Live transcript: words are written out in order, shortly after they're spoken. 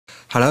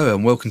Hello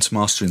and welcome to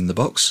Mastering the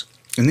Box.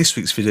 In this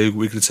week's video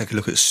we're going to take a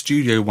look at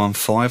Studio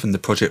 1.5 and the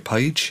project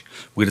page.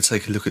 We're going to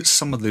take a look at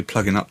some of the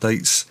plugin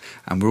updates,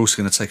 and we're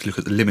also going to take a look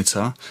at the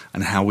limiter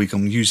and how we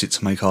can use it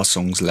to make our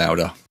songs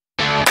louder.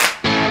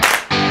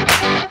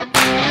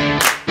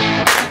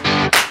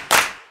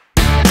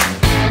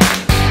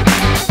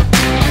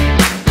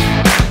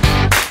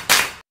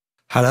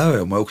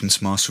 Hello and welcome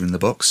to Mastering the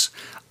Box.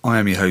 I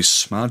am your host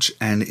Smudge,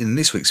 and in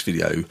this week's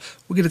video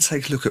we're going to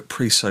take a look at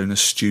Presonus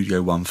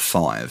Studio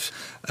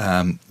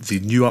 1.5. The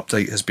new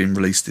update has been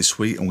released this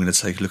week, and we're going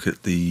to take a look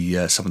at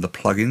the some of the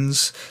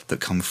plugins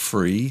that come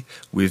free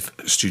with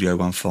Studio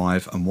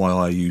 1.5 and why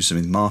I use them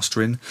in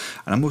mastering.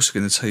 And I'm also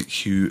going to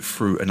take you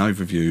through an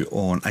overview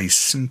on a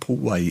simple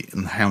way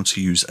on how to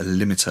use a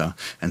limiter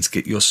and to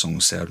get your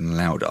songs sounding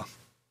louder.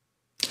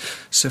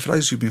 So for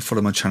those who've been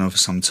following my channel for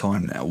some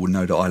time now will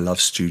know that I love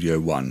Studio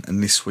One,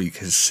 and this week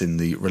has seen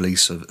the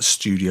release of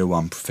Studio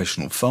One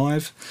Professional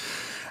 5.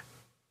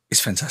 It's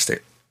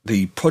fantastic.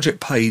 The project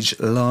page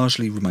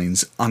largely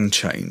remains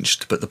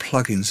unchanged, but the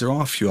plugins, there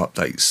are a few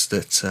updates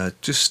that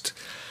just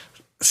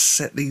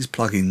set these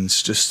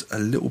plugins just a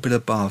little bit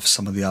above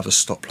some of the other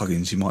stock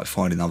plugins you might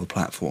find in other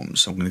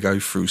platforms. So I'm going to go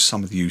through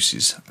some of the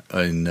uses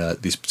in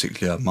this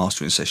particular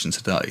mastering session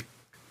today.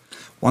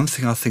 One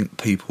thing I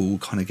think people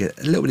kind of get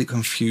a little bit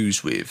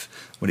confused with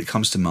when it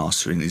comes to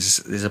mastering is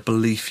there's a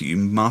belief you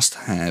must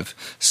have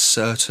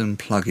certain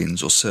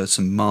plugins or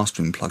certain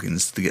mastering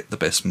plugins to get the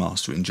best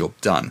mastering job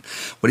done.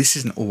 Well, this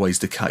isn't always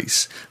the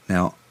case.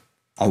 Now,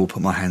 I will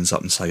put my hands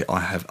up and say I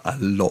have a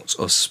lot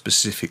of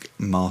specific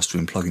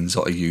mastering plugins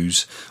that I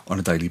use on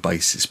a daily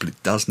basis, but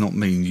it does not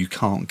mean you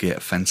can't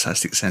get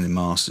fantastic sounding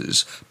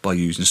masters by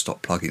using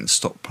stock plugins.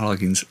 Stock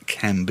plugins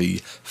can be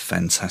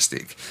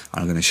fantastic,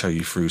 and I'm going to show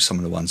you through some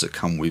of the ones that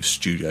come with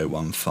Studio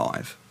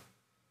 1.5.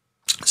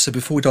 So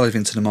before we dive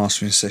into the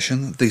mastering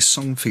session, the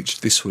song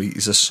featured this week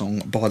is a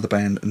song by the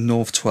band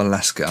North to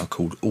Alaska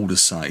called All the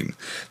Same.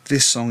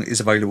 This song is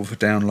available for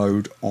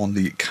download on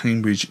the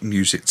Cambridge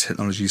Music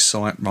Technology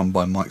site run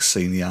by Mike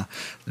Senior.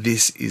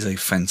 This is a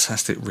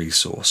fantastic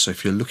resource, so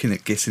if you're looking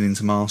at getting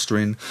into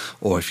mastering,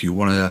 or if you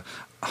want to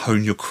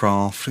hone your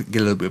craft,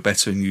 get a little bit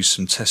better and use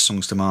some test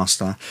songs to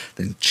master,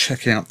 then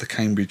check out the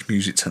Cambridge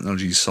Music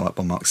Technology site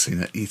by Mike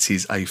Senior. It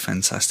is a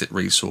fantastic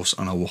resource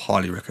and I will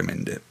highly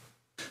recommend it.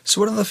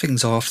 So one of the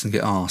things I often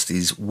get asked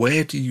is,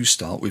 where do you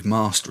start with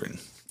mastering?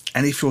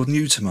 And if you're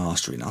new to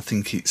mastering, I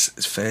think it's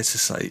fair to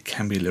say it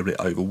can be a little bit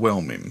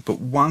overwhelming.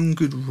 But one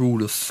good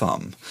rule of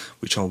thumb,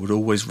 which I would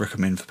always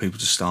recommend for people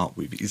to start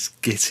with, is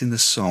getting the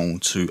song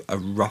to a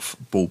rough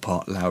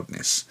ballpark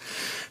loudness.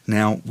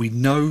 Now, we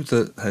know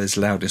that there's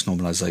loudness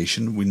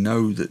normalization. We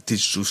know that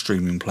digital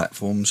streaming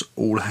platforms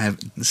all have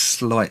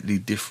slightly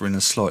different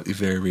and slightly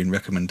varying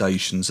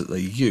recommendations that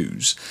they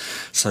use.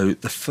 So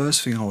the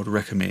first thing I would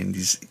recommend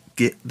is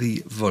get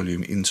the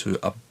volume into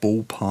a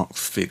ballpark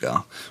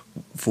figure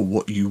for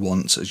what you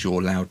want as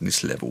your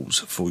loudness levels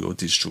for your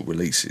digital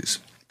releases.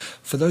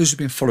 For those who've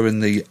been following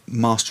the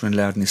Mastering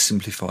Loudness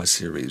Simplified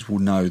series will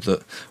know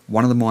that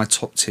one of my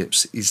top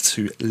tips is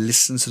to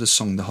listen to the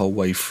song the whole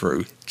way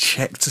through,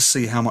 check to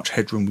see how much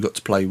headroom we've got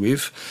to play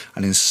with,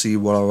 and then see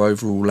what our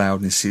overall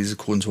loudness is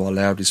according to our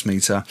Loudness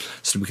Meter,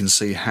 so we can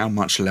see how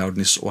much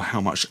loudness or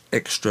how much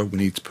extra we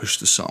need to push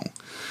the song.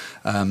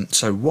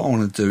 So what I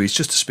want to do is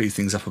just to speed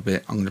things up a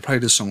bit, I'm going to play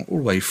the song all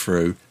the way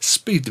through,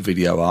 speed the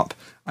video up,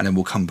 and then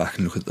we'll come back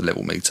and look at the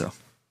level meter.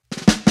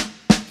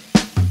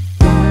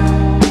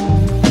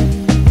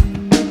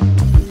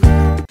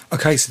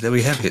 Okay, so there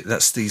we have it.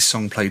 That's the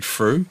song played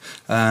through.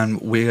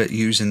 We're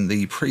using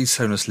the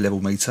Presonus level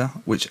meter,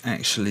 which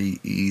actually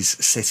is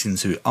set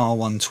into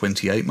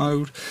R128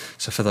 mode.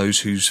 So for those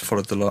who's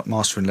followed the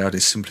Mastering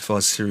Loudness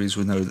Simplified series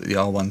will know that the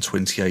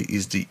R128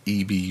 is the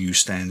EBU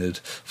standard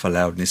for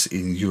loudness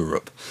in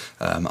Europe.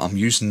 I'm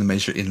using the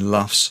measure in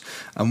LUFS,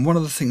 and one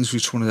of the things we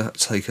just want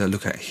to take a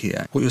look at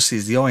here, what you'll see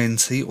is the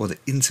INT, or the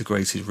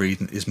integrated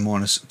reading, is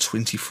minus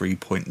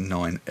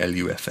 23.9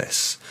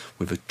 LUFS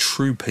with a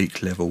true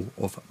peak level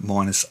of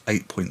minus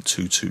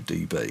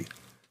 8.22 dB.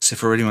 So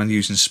for anyone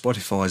using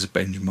Spotify as a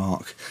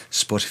benchmark,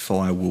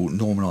 Spotify will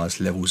normalise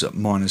levels at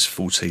minus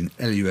 14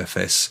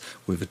 LUFS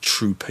with a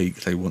true peak.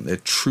 They want their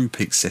true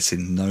peak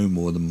setting no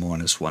more than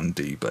minus 1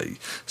 dB.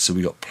 So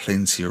we've got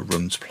plenty of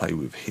room to play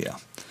with here.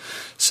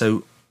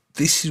 So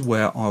this is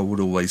where I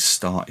would always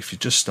start if you're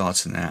just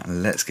starting out,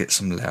 and let's get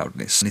some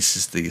loudness. This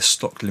is the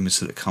stock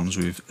limiter that comes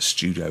with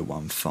Studio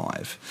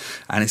 1.5,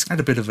 and it's had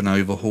a bit of an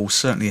overhaul,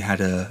 certainly had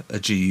a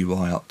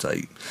GUI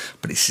update,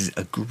 but this is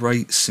a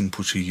great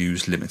simple to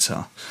use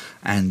limiter,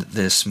 and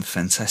there's some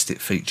fantastic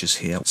features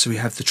here. So we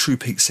have the true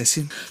peak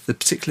setting. The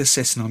particular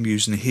setting I'm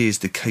using here is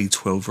the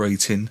K12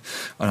 rating,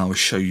 and I will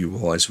show you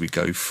why as we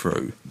go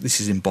through. This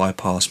is in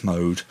bypass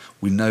mode.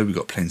 We know we've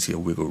got plenty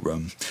of wiggle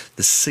room.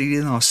 The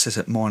ceiling I've set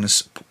at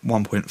minus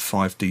 1.5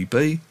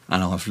 dB,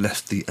 and I've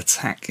left the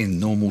attack in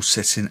normal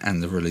setting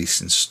and the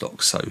release in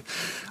stock. So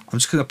I'm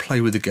just going to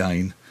play with the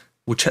gain,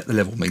 we'll check the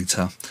level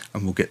meter,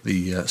 and we'll get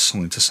the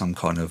song into some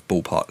kind of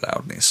ballpark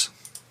loudness.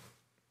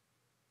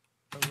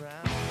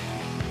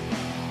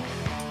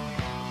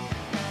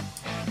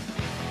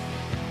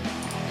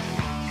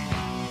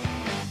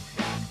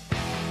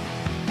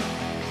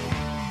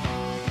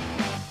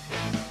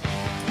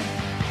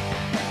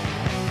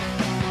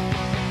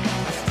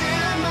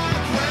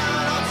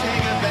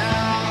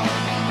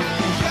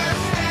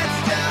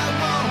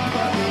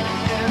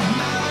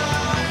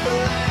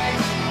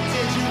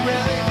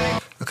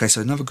 Okay, so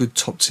another good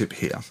top tip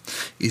here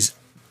is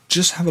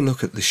just have a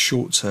look at the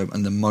short term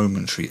and the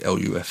momentary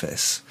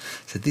LUFS.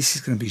 So this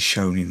is going to be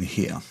shown in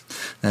here.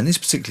 Now in this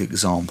particular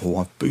example,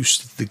 I've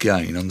boosted the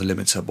gain on the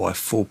limiter by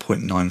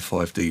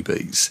 4.95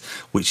 dBs,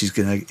 which is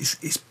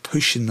it's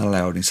pushing the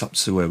loudness up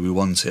to where we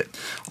want it.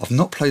 I've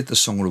not played the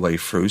song all the way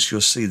through, so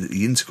you'll see that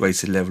the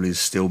integrated level is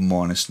still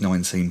minus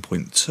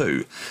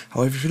 19.2.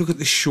 However, if you look at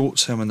the short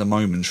term and the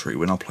momentary,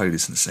 when I play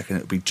this in a second,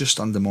 it'll be just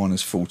under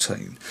minus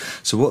 14.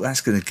 So what that's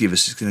going to give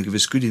us is going to give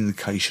us good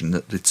indication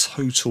that the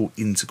total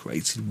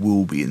integrated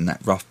will be in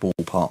that rough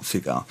ballpark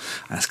figure,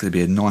 and that's going to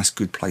be a nice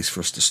good place for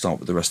us to start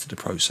with the rest of the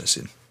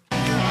processing.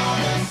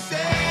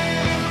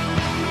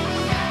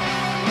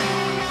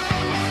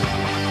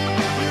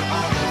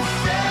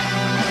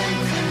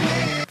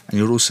 And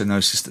you'll also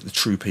notice that the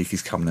true peak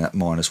is coming at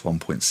minus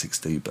 1.6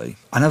 dB.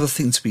 Another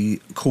thing to be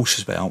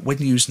cautious about when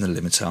using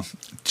the limiter,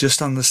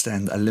 just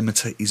understand a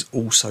limiter is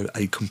also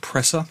a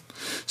compressor.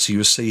 So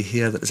you'll see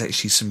here that there's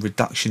actually some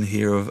reduction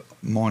here of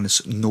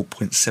minus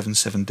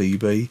 0.77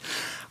 dB.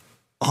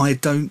 I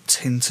don't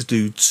tend to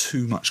do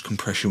too much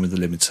compression with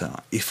the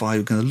limiter. If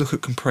I'm going to look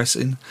at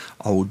compressing,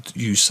 I would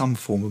use some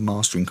form of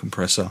mastering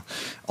compressor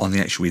on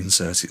the actual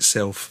insert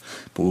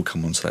itself, but we'll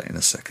come on to that in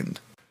a second.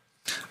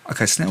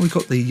 Okay, so now we've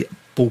got the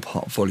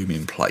ballpark volume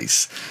in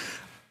place.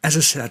 As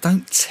I said, I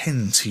don't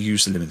tend to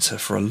use the limiter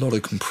for a lot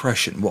of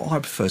compression. What I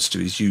prefer to do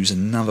is use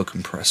another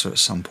compressor at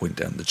some point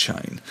down the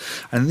chain.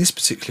 And in this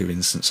particular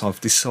instance,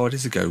 I've decided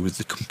to go with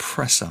the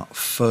compressor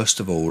first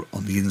of all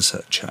on the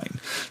insert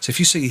chain. So if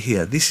you see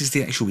here, this is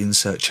the actual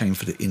insert chain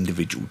for the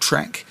individual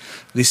track.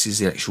 This is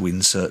the actual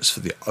inserts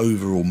for the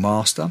overall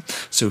master.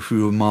 So if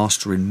we were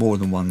mastering more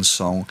than one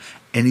song,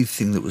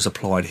 anything that was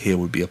applied here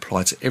would be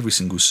applied to every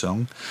single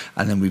song.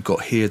 And then we've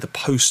got here the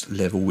post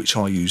level, which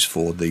I use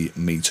for the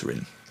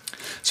metering.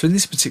 So in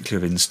this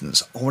particular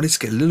instance, I wanted to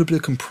get a little bit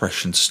of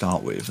compression to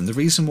start with, and the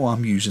reason why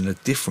I'm using a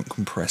different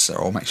compressor,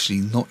 or I'm actually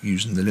not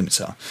using the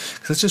limiter,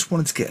 because I just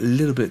wanted to get a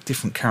little bit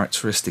different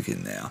characteristic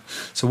in there.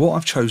 So what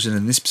I've chosen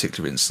in this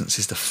particular instance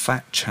is the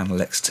Fat Channel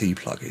XT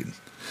plugin.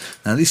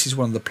 Now this is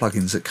one of the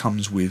plugins that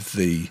comes with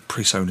the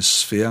Presonus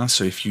Sphere,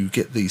 so if you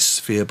get the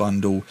Sphere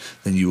bundle,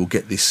 then you will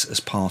get this as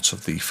part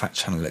of the Fat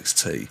Channel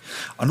XT.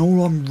 And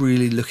all I'm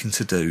really looking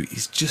to do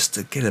is just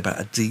to get about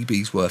a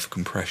dB's worth of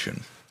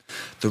compression.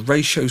 The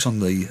ratios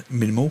on the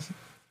minimal.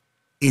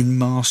 In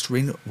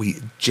mastering, we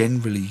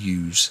generally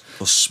use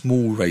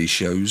small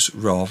ratios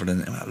rather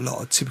than a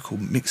lot of typical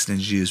mixed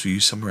engineers. We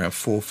use somewhere around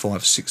 4,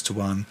 5, 6 to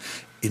 1.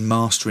 In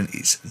mastering,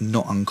 it's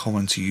not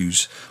uncommon to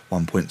use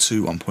 1.2,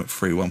 1.3,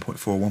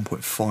 1.4,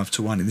 1.5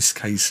 to 1. In this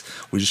case,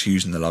 we're just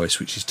using the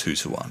lowest, which is 2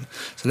 to 1.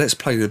 So let's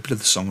play a bit of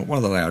the song at one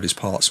of the loudest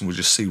parts, and we'll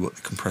just see what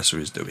the compressor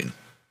is doing.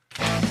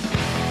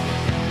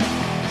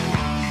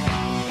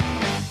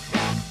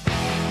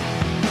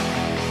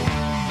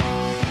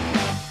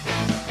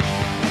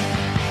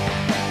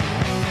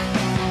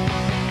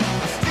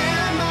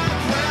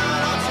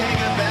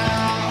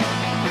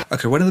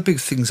 Okay, one of the big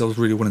things I was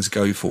really wanting to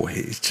go for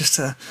here is just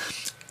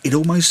it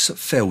almost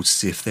felt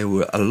as if there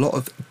were a lot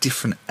of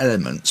different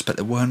elements, but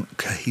they weren't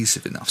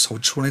cohesive enough. So I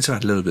just wanted to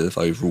add a little bit of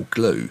overall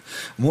glue.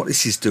 And what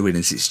this is doing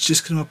is it's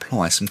just going to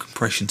apply some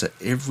compression to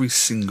every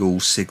single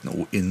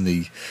signal in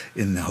the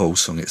whole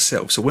song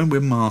itself. So when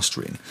we're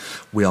mastering,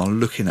 we are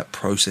looking at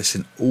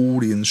processing all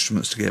the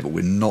instruments together.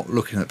 We're not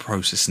looking at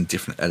processing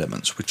different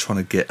elements. We're trying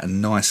to get a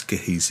nice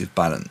cohesive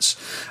balance.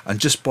 And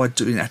just by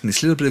adding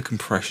this little bit of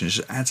compression, it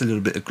just adds a little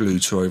bit of glue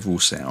to our overall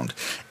sound.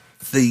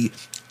 The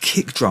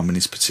kick drum in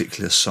this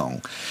particular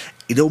song,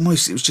 it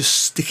was just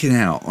sticking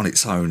out on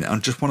its own,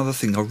 and just one of the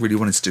things I really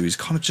wanted to do is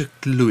kind of just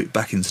glue it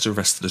back into the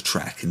rest of the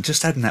track, and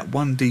just adding that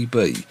 1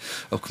 dB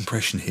of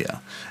compression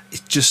here,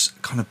 it just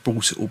kind of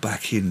brought it all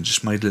back in and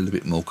just made it a little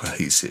bit more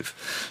cohesive.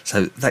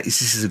 So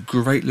this is a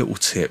great little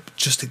tip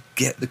just to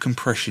get the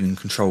compression in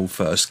control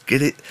first,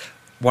 get it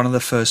one of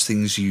the first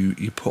things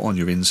you put on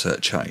your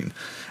insert chain,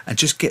 and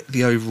just get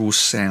the overall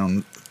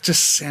sound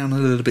a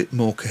little bit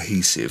more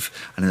cohesive,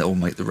 and it will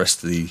make the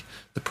rest of the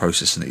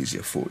processing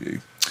easier for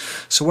you.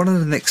 So one of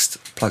the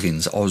next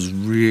plugins I was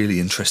really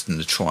interested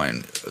in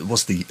trying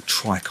was the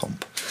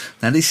TriComp.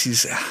 Now this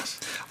is,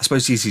 I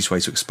suppose the easiest way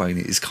to explain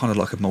it is kind of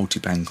like a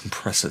multiband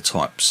compressor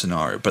type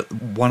scenario, but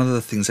one of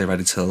the things they've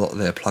added to a lot of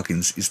their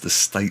plugins is the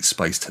state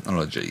space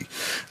technology.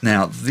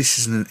 Now this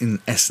is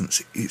in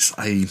essence, it's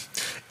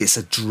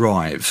a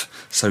drive,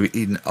 so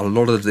in a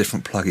lot of the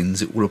different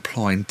plugins it will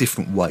apply in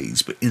different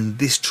ways, but in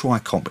this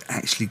TriComp it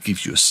actually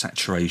gives you a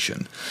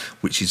saturation,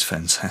 which is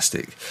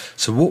fantastic.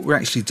 So what we're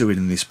actually doing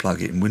in this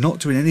plugin, we're not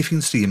doing anything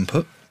to the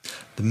input.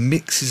 The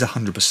mix is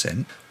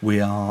 100%.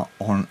 We are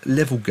on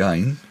level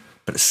gain,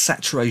 but a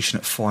saturation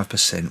at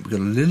 5%. We've got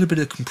a little bit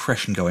of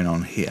compression going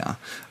on here,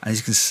 and as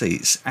you can see,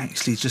 it's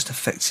actually just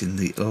affecting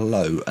the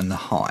low and the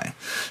high.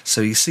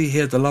 So you see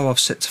here, the low I've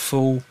set to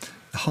full,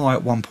 the high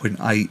at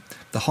 1.8,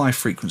 the high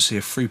frequency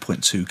of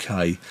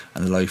 3.2k,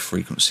 and the low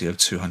frequency of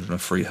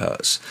 203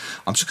 Hz.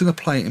 I'm just going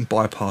to play it in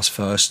bypass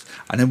first,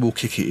 and then we'll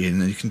kick it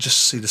in, and you can just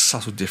see the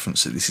subtle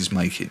difference that this is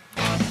making.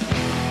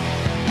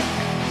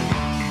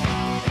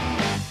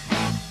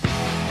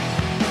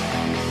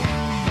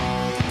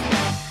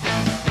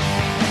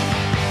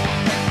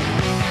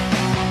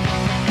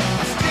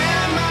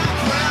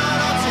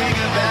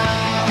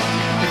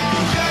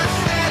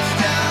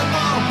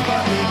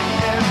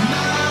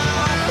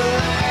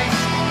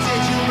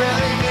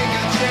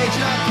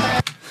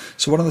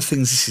 So one of the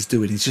things this is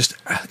doing is just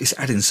it's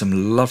adding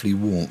some lovely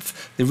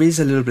warmth. There is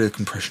a little bit of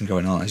compression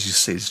going on, as you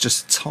see. It's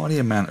just a tiny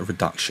amount of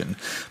reduction,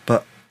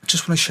 but I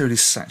just want to show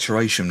this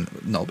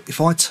saturation knob. If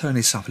I turn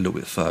this up a little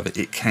bit further,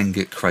 it can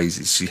get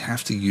crazy, so you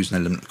have to use an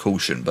element of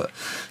caution. But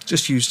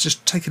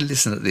just take a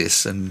listen at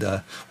this, and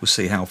we'll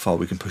see how far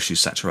we can push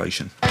this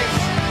saturation.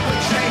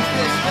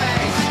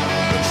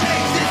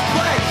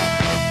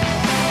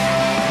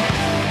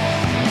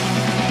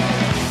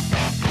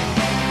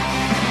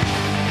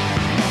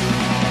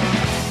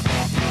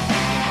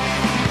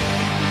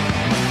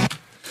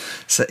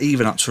 So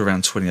even up to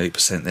around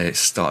 28% there, it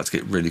started to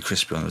get really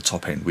crispy on the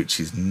top end, which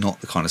is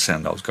not the kind of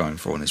sound I was going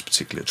for on this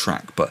particular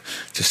track. But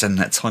just adding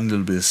that tiny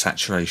little bit of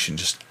saturation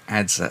just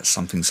adds that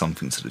something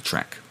to the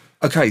track.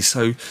 Okay,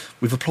 so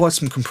we've applied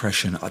some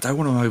compression. I don't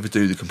want to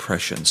overdo the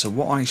compression, so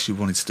what I actually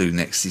wanted to do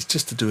next is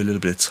just to do a little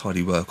bit of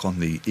tidy work on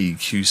the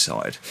EQ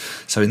side.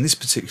 So in this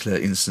particular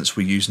instance,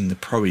 we're using the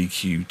Pro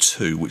EQ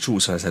 2, which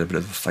also has had a bit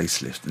of a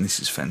facelift, and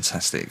this is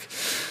fantastic.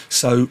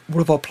 So what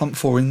have I plumped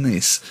for in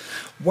this?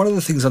 One of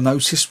the things I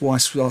noticed,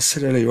 whilst I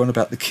said earlier on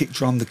about the kick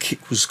drum, the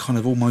kick was kind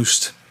of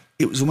almost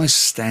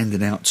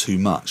standing out too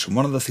much. And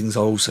one of the things I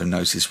also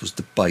noticed was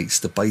the bass.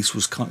 The bass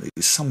was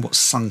somewhat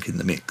sunk in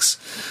the mix.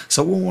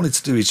 So what I wanted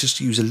to do is just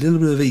use a little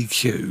bit of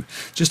EQ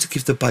just to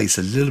give the bass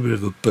a little bit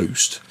of a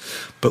boost.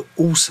 But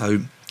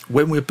also,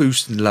 when we're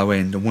boosting the low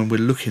end and when we're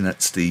looking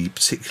at the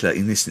particular,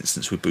 in this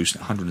instance, we're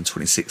boosting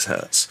 126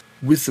 Hertz.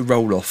 With the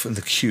roll off and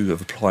the Q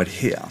I've applied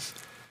here,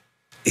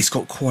 it's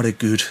got quite a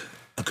good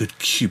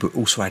Q, but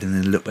also adding in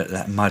a little bit of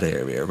that mud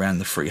area around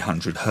the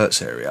 300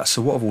 Hertz area.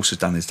 So what I've also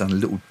done is done a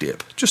little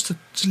dip, just to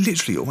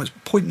literally almost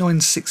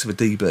 0.96 of a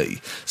dB.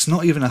 It's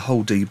not even a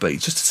whole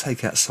dB, just to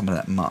take out some of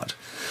that mud.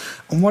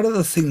 And one of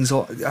the things, the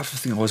other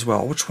thing as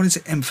well, I was trying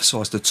to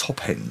emphasise the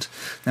top end.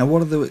 Now,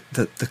 one of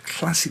the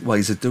classic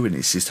ways of doing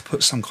this is to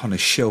put some kind of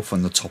shelf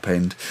on the top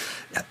end.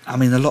 I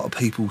mean, a lot of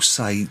people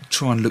say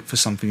try and look for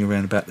something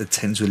around about the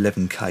 10 to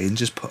 11K and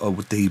just put a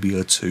dB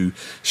or two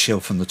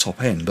shelf on the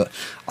top end. But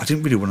I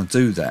didn't really want to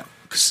do that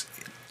because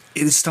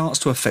it starts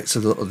to affect a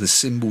lot of the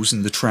cymbals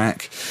in the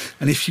track,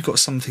 and if you've got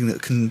something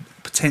that can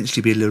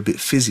potentially be a little bit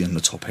fizzy on the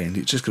top end,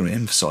 it's just going to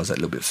emphasise that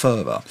a little bit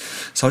further.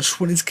 So I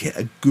just wanted to get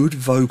a good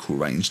vocal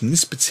range. In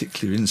this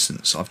particular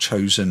instance, I've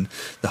chosen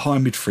the high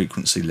mid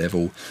frequency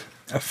level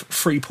of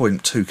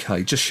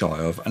 3.2K, just shy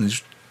of,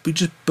 and we're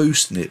just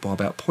boosting it by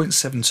about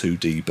 0.72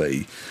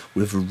 dB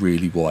with a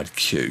really wide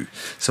Q.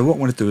 So what I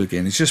want to do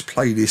again is just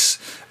play this,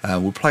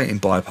 we'll play it in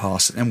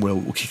bypass, and then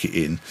we'll kick it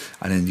in,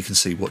 and then you can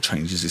see what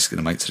changes this is going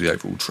to make to the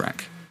overall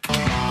track.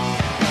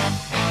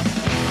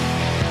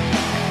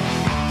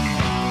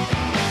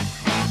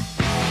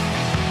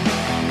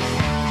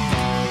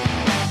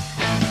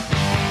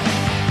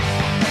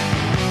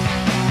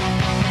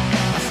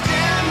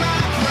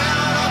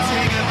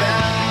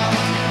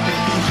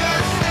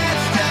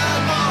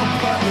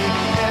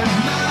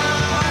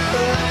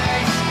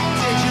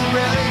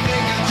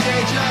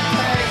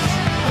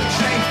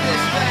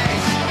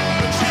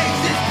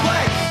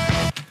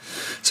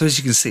 So as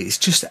you can see, it's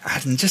just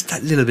adding just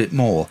that little bit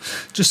more,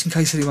 just in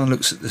case anyone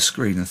looks at the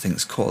screen and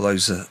thinks, cool,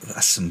 that's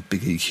some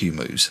big EQ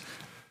moves.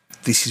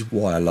 This is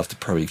why I love the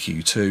Pro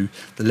EQ 2.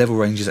 The level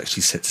range is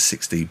actually set to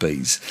 6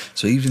 dBs.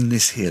 So even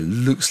this here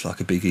looks like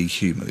a big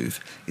EQ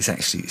move.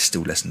 It's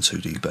still less than 2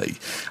 dB.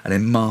 And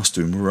then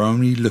mastering, we're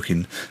only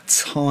looking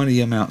tiny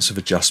amounts of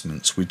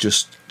adjustments. We're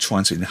just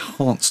trying to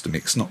enhance the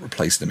mix, not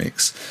replace the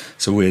mix.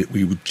 So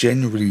we would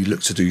generally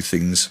look to do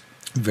things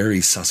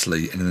very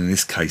subtly, and in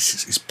this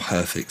case it's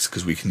perfect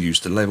because we can use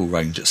the level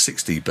range at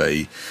 6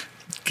 dB,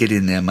 get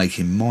in there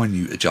making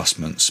minute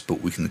adjustments,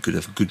 but we can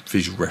have a good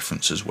visual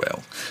reference as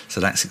well. So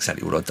that's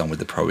exactly what I've done with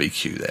the Pro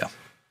EQ there.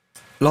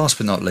 Last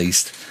but not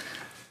least,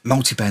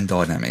 Multiband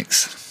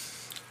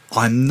Dynamics.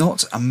 I'm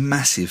not a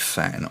massive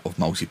fan of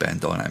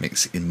Multiband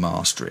Dynamics in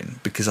mastering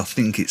because I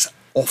think it's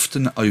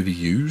often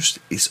overused,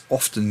 it's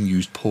often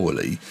used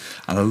poorly,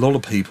 and a lot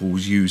of people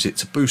use it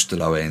to boost the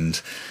low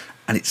end,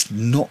 and it's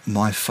not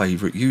my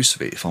favourite use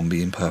of it, if I'm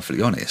being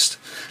perfectly honest.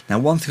 Now,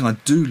 one thing I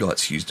do like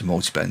to use the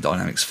Multiband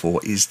Dynamics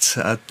for is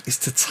to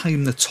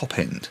tame the top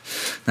end.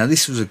 Now,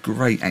 this was a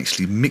great,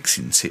 actually,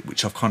 mixing tip,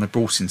 which I've kind of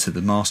brought into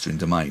the mastering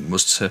domain,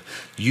 was to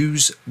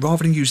use,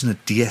 rather than using a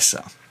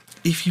de-esser,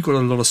 if you've got a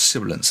lot of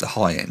sibilance at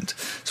high end,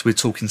 so we're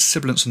talking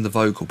sibilance on the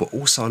vocal, but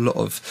also a lot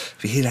of,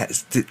 if you hear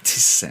that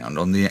tis sound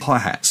on the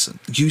hi-hats,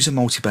 use a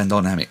Multiband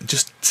Dynamic and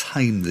just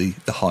tame the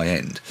high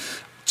end.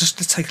 Just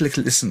to take a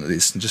little listen to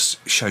this and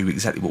just show you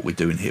exactly what we're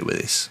doing here with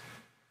this.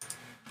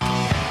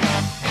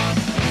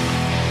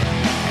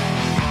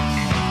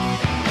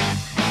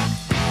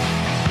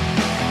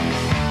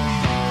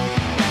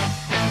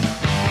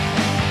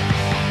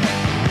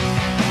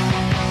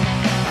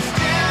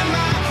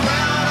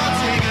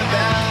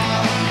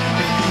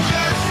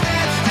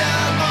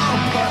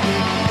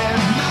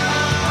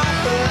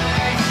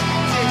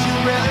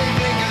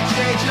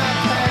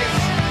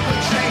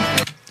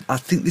 I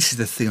think this is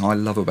the thing I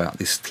love about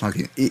this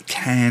plugin. It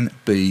can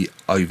be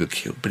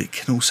overkill, but it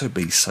can also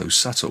be so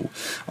subtle.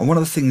 And one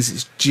of the things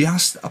is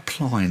just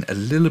applying a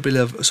little bit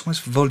of, it's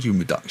almost volume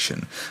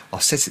reduction. I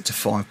set it to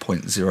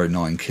 5.09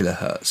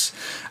 kilohertz,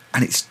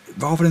 and it's,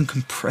 rather than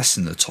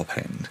compressing the top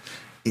end,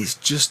 it's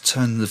just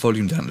turning the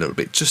volume down a little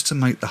bit, just to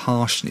make the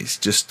harshness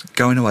just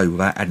going away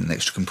without adding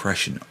extra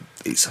compression.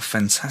 It's a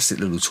fantastic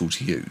little tool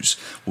to use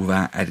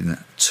without adding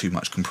too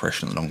much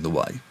compression along the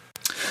way.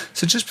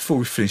 So just before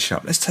we finish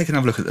up, let's take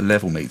another look at the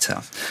level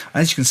meter.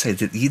 As you can see,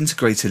 that the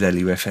integrated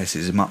LUFS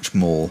is a much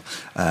more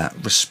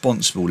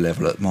responsible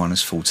level at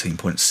minus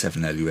 14.7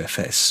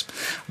 LUFS.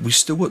 We've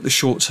still got the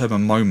short term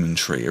and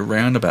momentary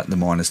around about the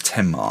minus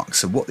 10 mark.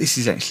 So what this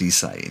is actually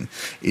saying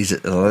is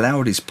at the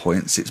loudest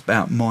points it's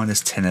about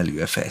minus 10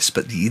 LUFS,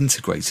 but the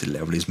integrated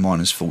level is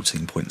minus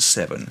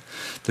 14.7.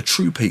 The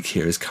true peak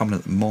here is coming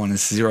at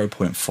minus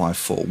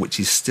 0.54, which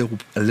is still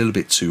a little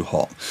bit too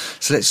hot.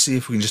 So let's see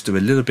if we can just do a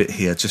little bit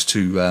here just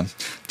to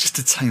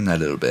tame that a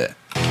little bit.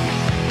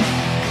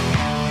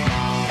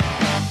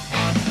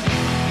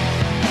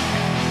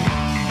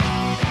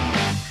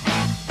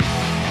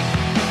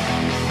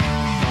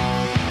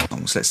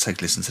 So let's take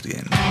a listen to the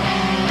end.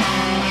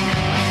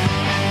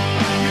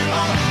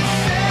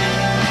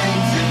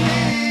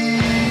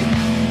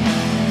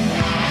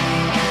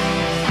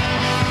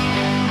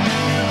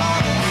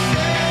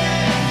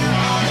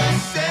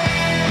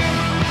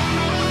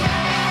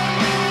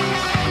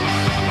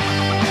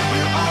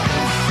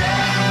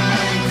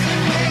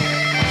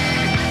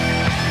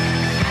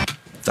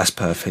 That's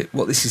perfect.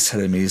 What this is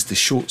telling me is the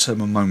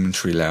short-term and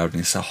momentary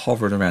loudness are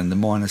hovering around the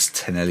minus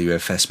 10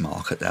 LUFS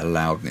mark at their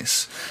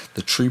loudness.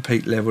 The true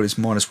peak level is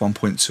minus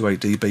 1.28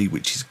 dB,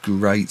 which is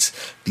great.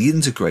 The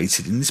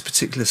integrated in this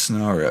particular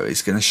scenario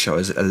is going to show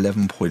us at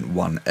 11.1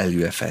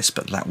 LUFS,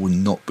 but that will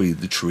not be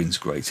the true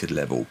integrated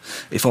level.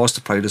 If I was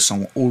to play the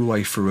song all the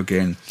way through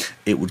again,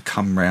 it would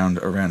come around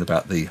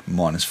about the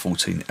minus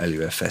 14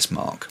 LUFS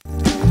mark.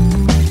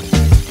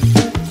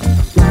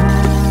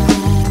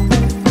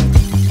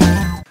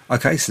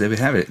 Okay, so there we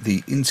have it.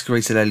 The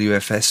integrated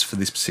LUFS for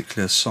this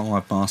particular song,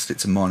 I've mastered it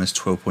to minus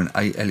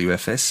 12.8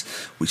 LUFS,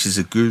 which is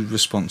a good,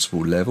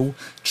 responsible level.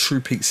 True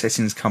peak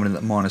settings coming in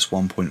at minus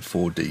 1.4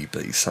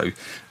 dB. So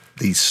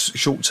these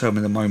short-term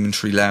and the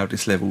momentary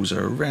loudness levels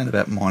are around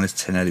about minus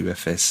 10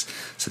 LUFS.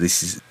 So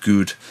this is a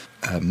good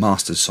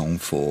mastered song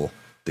for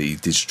the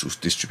digital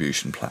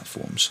distribution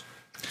platforms.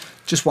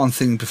 Just one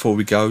thing before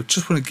we go,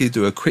 just want to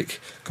do a quick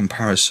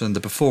comparison,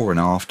 the before and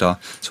after,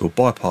 so we'll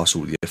bypass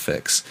all the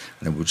effects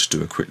and then we'll just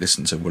do a quick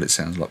listen to what it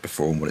sounds like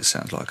before and what it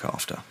sounds like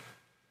after.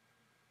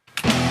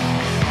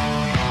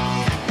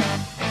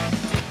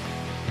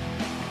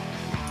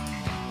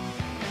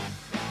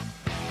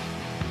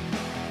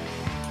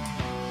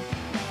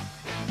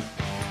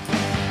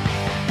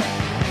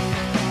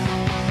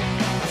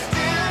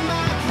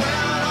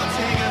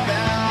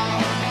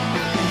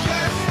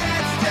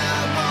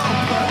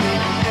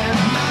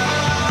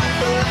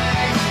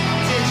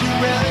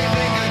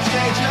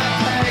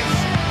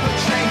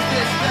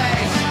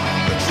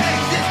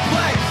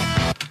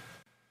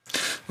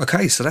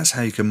 Okay, so that's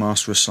how you can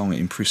master a song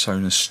in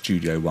Presonus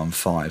Studio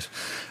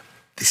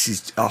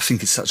 1.5. I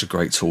think it's such a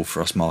great tool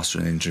for us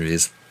mastering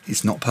engineers.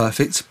 It's not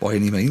perfect by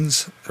any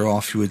means. There are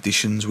a few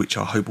additions which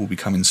I hope will be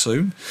coming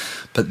soon,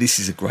 but this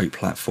is a great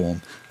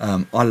platform.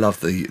 I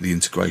love the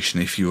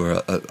integration. If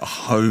you're a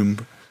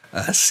home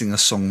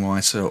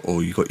singer-songwriter,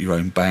 or you've got your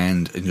own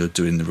band and you're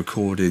doing the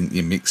recording,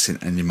 you're mixing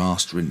and you're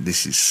mastering,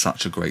 this is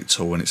such a great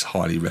tool and it's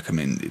highly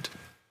recommended.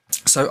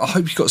 So I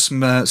hope you got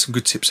some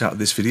good tips out of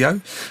this video.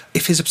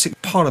 If there's a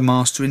particular part of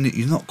mastering that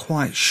you're not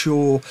quite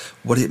sure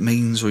what it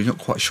means, or you're not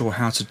quite sure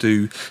how to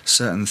do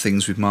certain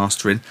things with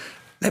mastering,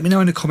 let me know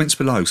in the comments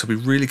below, because I'll be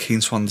really keen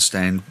to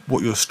understand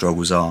what your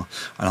struggles are,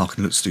 and I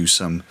can look to do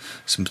some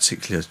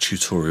particular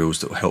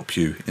tutorials that will help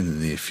you in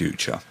the near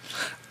future.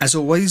 As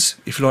always,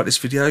 if you like this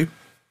video,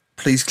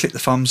 please click the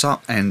thumbs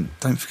up and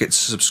don't forget to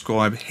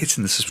subscribe,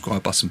 hitting the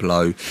subscribe button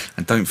below,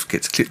 and don't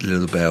forget to click the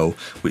little bell,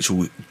 which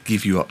will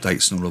give you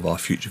updates on all of our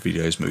future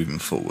videos moving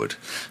forward.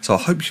 So I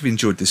hope you've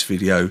enjoyed this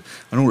video,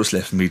 and all that's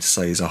left for me to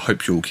say is I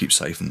hope you all keep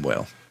safe and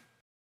well.